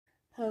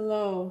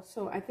Hello.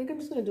 So I think I'm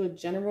just going to do a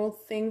general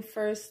thing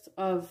first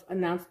of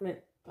announcement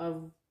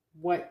of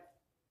what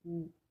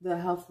the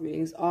health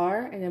readings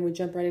are, and then we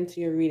jump right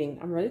into your reading.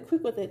 I'm really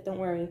quick with it, don't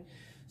worry.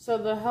 So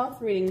the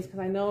health readings,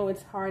 because I know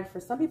it's hard for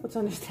some people to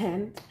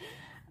understand.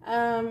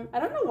 I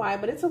don't know why,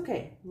 but it's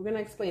okay. We're going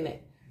to explain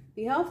it.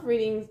 The health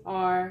readings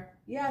are,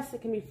 yes,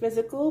 it can be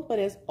physical, but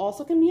it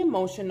also can be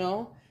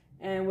emotional,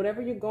 and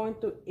whatever you're going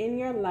through in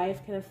your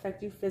life can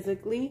affect you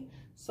physically.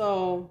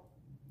 So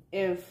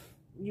if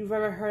you've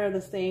ever heard of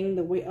the saying,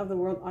 the weight of the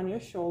world on your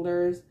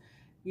shoulders,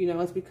 you know,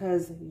 it's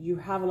because you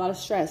have a lot of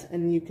stress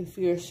and you can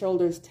feel your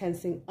shoulders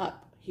tensing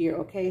up here,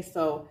 okay?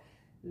 So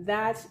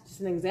that's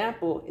just an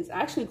example. It's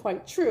actually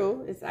quite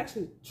true. It's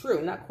actually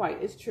true, not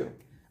quite, it's true.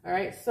 All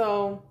right,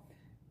 so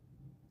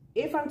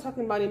if I'm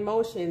talking about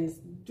emotions,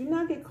 do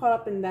not get caught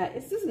up in that.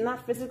 It's just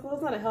not physical.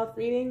 It's not a health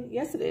reading.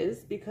 Yes, it is,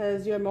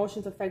 because your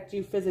emotions affect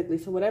you physically.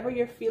 So whatever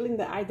you're feeling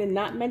that I did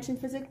not mention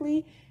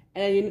physically,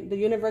 and the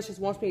universe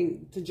just wants me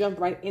to jump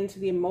right into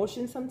the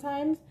emotion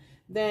sometimes,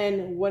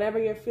 then whatever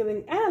you're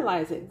feeling,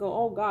 analyze it. Go,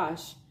 oh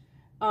gosh,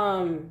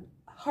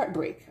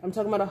 heartbreak. I'm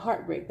talking about a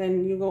heartbreak.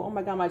 Then you go, oh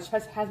my God, my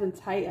chest has been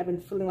tight. I've been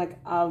feeling like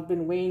I've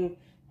been weighing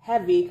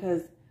heavy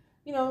because,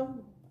 you know,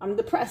 I'm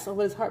depressed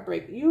over this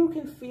heartbreak. You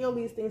can feel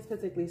these things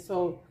physically.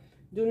 So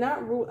do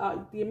not rule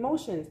out the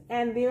emotions.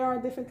 And there are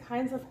different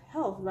kinds of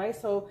health, right?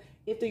 So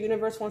if the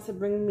universe wants to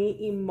bring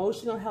me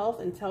emotional health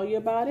and tell you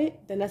about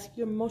it, then that's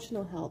your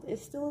emotional health.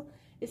 It's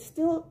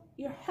still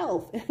your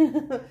health.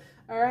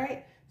 All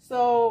right.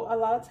 So a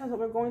lot of times what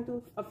we're going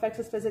through affects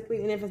us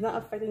physically. And if it's not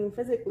affecting you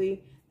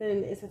physically,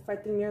 then it's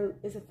affecting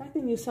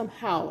you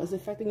somehow. It's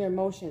affecting your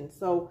emotions.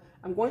 So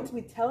I'm going to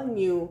be telling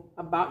you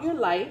about your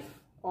life.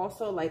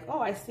 Also, like, oh,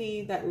 I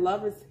see that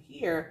love is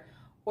here.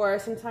 Or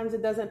sometimes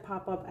it doesn't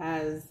pop up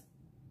as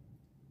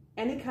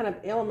any kind of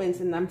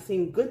ailments, and I'm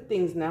seeing good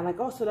things now. Like,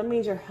 oh, so that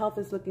means your health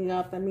is looking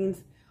up. That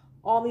means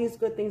all these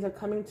good things are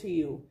coming to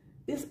you.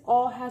 This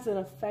all has an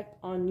effect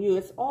on you.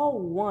 It's all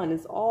one.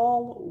 It's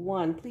all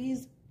one.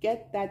 Please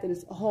get that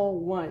it's all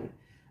one.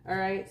 All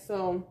right.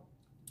 So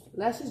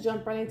let's just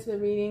jump right into the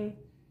reading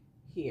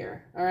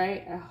here. All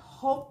right. I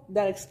hope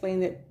that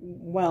explained it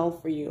well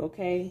for you.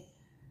 Okay.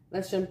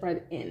 Let's jump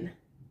right in.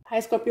 Hi,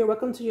 Scorpio.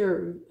 Welcome to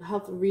your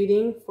health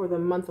reading for the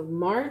month of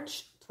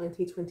March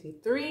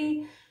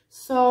 2023.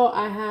 So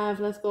I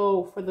have, let's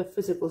go for the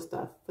physical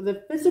stuff. For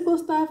the physical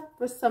stuff,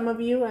 for some of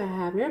you, I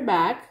have your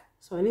back.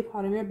 So any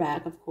part of your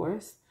back, of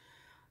course.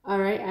 All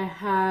right, I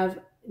have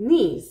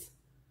knees.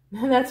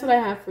 That's what I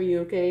have for you,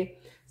 okay?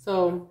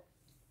 So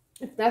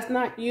if that's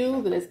not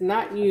you, then it's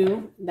not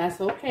you. That's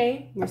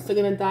okay. We're still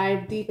going to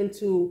dive deep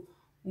into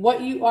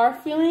what you are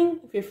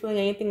feeling. If you're feeling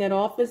anything at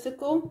all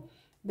physical,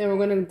 then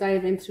we're going to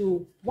dive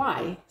into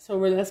why. So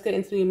let's get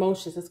into the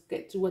emotions. Let's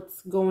get to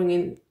what's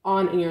going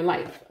on in your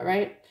life, all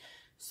right?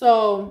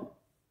 So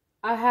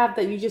I have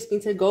that you just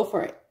need to go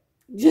for it.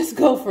 Just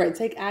go for it.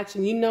 Take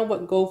action. You know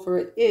what go for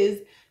it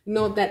is. You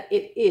know that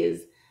it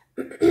is.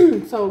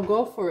 So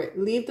go for it.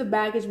 Leave the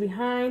baggage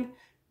behind.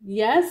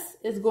 Yes,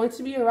 it's going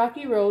to be a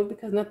rocky road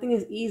because nothing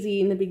is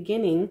easy in the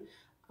beginning.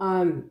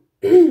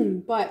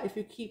 But if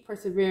you keep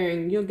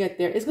persevering, you'll get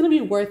there. It's going to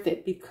be worth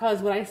it,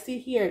 because what I see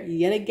here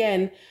yet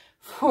again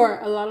for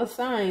a lot of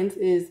signs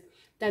is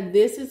that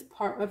this is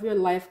part of your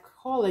life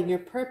calling, your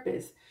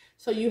purpose.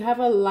 So you have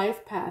a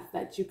life path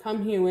that you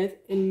come here with,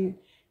 and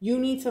you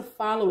need to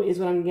follow it, is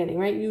what I'm getting,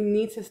 right? You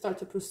need to start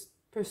to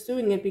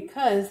pursuing it,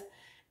 because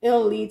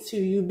it'll lead to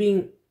you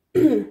being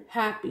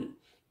happy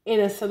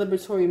in a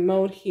celebratory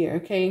mode here,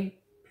 okay?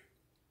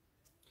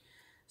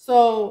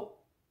 So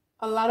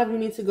a lot of you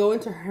need to go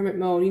into hermit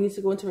mode. You need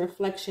to go into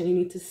reflection. You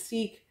need to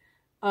seek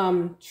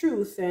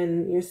truth,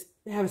 and you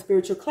have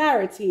spiritual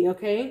clarity,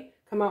 okay?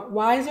 Come out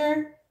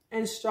wiser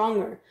and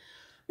stronger.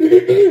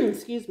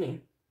 Excuse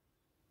me.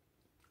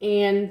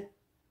 And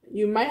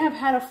you might have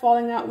had a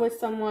falling out with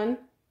someone.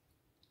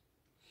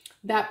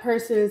 That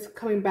person is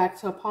coming back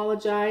to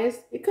apologize.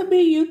 It could be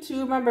you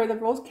too. Remember, the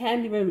roles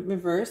can be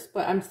reversed,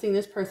 but I'm seeing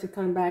this person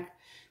coming back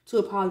to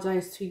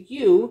apologize to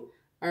you,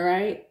 all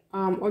right?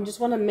 Or just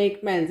want to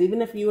make amends.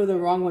 Even if you were the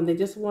wrong one, they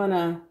just want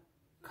to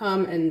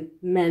come and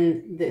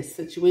mend this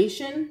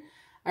situation,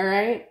 all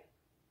right?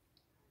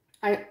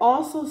 I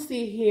also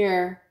see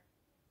here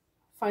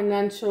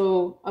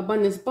financial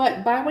abundance,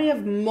 but by way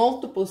of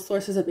multiple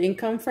sources of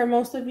income for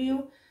most of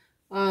you.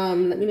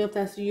 Let me know if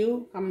that's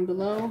you. Comment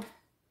below.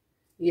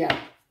 Yeah,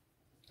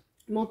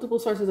 multiple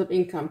sources of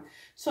income.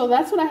 So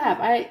that's what I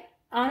have. I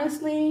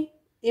honestly,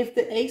 if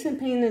the aches and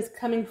pain is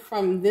coming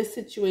from this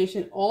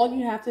situation, all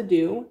you have to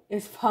do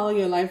is follow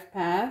your life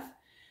path.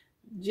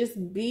 Just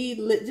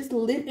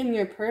live in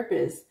your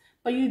purpose.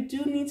 But you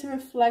do need to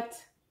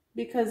reflect,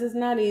 because it's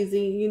not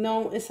easy. You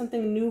know, it's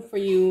something new for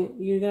you.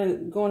 You're going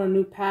to go on a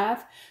new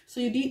path.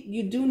 So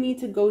you do need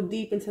to go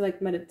deep into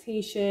like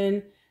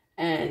meditation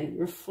and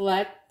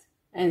reflect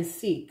and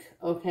seek,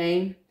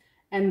 okay?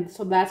 And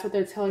so that's what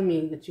they're telling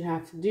me that you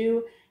have to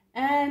do.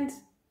 And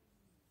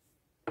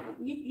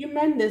you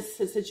mend this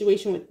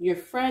situation with your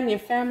friend, your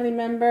family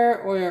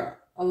member, or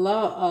a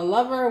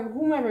lover,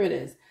 whomever it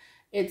is.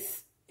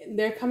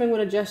 they're coming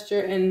with a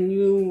gesture, and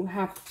you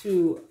have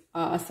to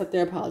accept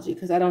their apology,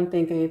 because I don't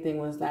think anything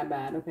was that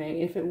bad,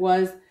 okay? If it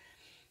was,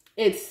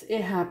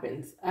 it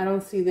happens. I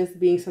don't see this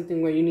being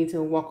something where you need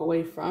to walk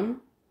away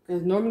from,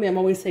 because normally I'm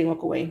always saying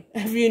walk away.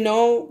 If you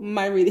know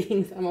my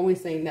readings, I'm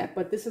always saying that,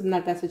 but this is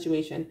not that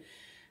situation.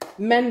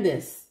 Mend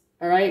this,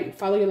 all right?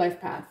 Follow your life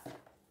path,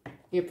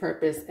 your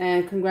purpose,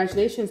 and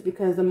congratulations,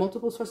 because the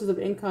multiple sources of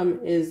income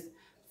is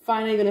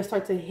finally going to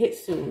start to hit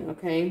soon,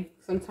 okay?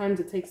 Sometimes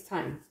it takes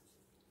time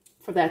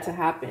for that to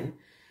happen.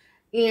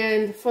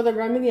 And for the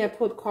remedy, I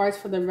pulled cards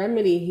for the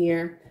remedy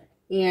here,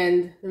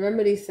 and the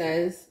remedy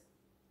says,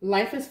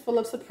 life is full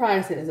of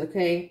surprises,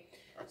 okay?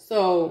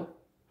 So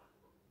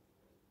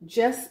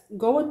just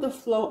go with the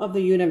flow of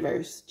the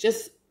universe,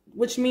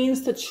 which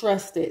means to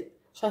trust it,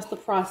 trust the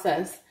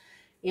process,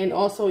 and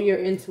also your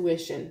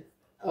intuition,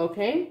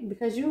 okay?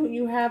 Because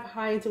you have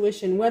high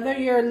intuition, whether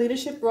your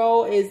leadership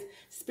role is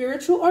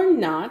spiritual or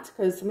not,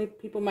 because some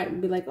people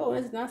might be like, oh,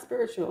 it's not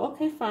spiritual.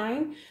 Okay,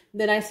 fine.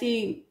 Then I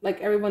see,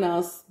 like everyone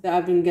else that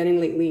I've been getting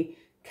lately,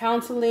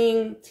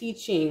 counseling,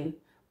 teaching,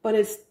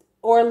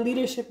 or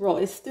leadership role.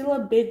 It's still a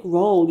big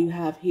role you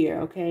have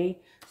here, okay?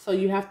 So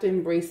you have to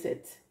embrace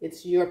it.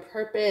 It's your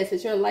purpose.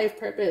 It's your life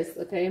purpose,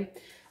 okay?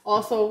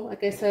 Also,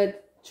 like I said,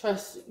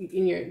 trust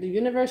in the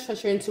universe,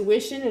 trust your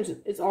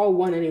intuition. It's all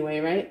one anyway,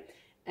 right?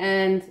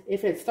 And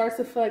if it starts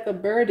to feel like a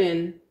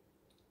burden,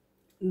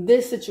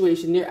 this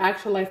situation, your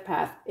actual life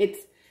path,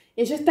 it's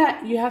just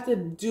that you have to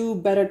do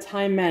better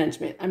time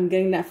management. I'm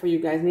getting that for you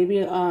guys. Maybe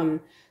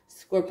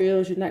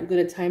Scorpios, you're not good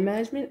at time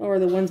management, or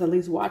the ones at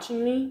least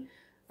watching me.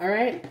 All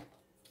right,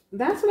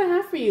 that's what I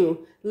have for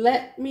you.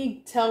 Let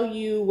me tell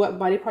you what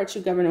body parts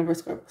you govern over,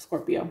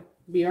 Scorpio.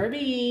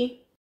 BRB.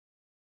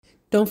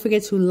 Don't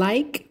forget to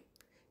like,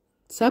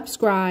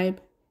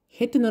 subscribe,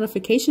 hit the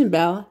notification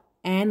bell,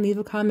 and leave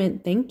a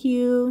comment. Thank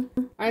you.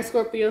 All right,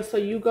 Scorpio, so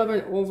you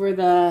govern over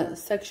the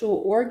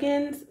sexual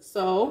organs.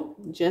 So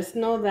just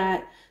know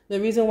that the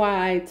reason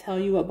why I tell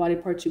you what body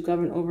parts you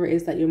govern over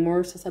is that you're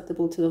more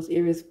susceptible to those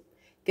areas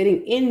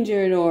getting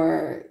injured,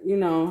 or, you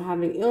know,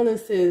 having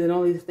illnesses and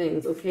all these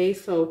things, okay?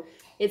 So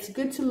it's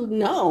good to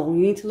know. You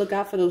need to look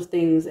out for those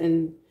things,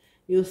 and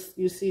you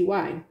see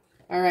why.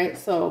 All right,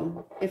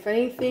 so if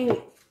anything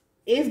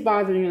is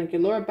bothering you, like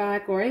your lower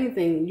back or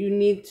anything, you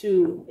need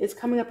to, it's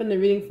coming up in the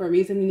reading for a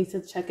reason. You need to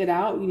check it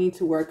out. You need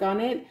to work on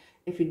it.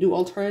 If you do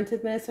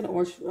alternative medicine,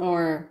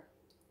 or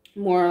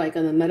more like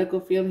on the medical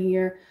field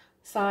here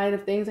side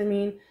of things, I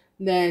mean,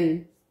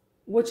 then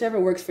whichever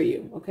works for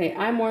you, okay?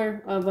 I'm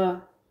more of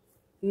a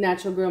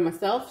natural girl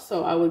myself,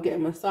 so I would get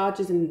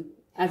massages, and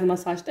as a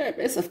massage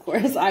therapist, of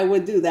course, I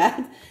would do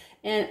that,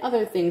 and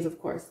other things, of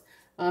course,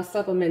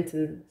 supplements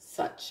and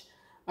such.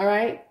 All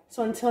right,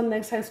 so until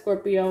next time,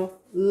 Scorpio,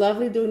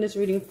 lovely doing this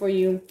reading for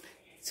you.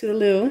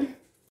 Toodaloo.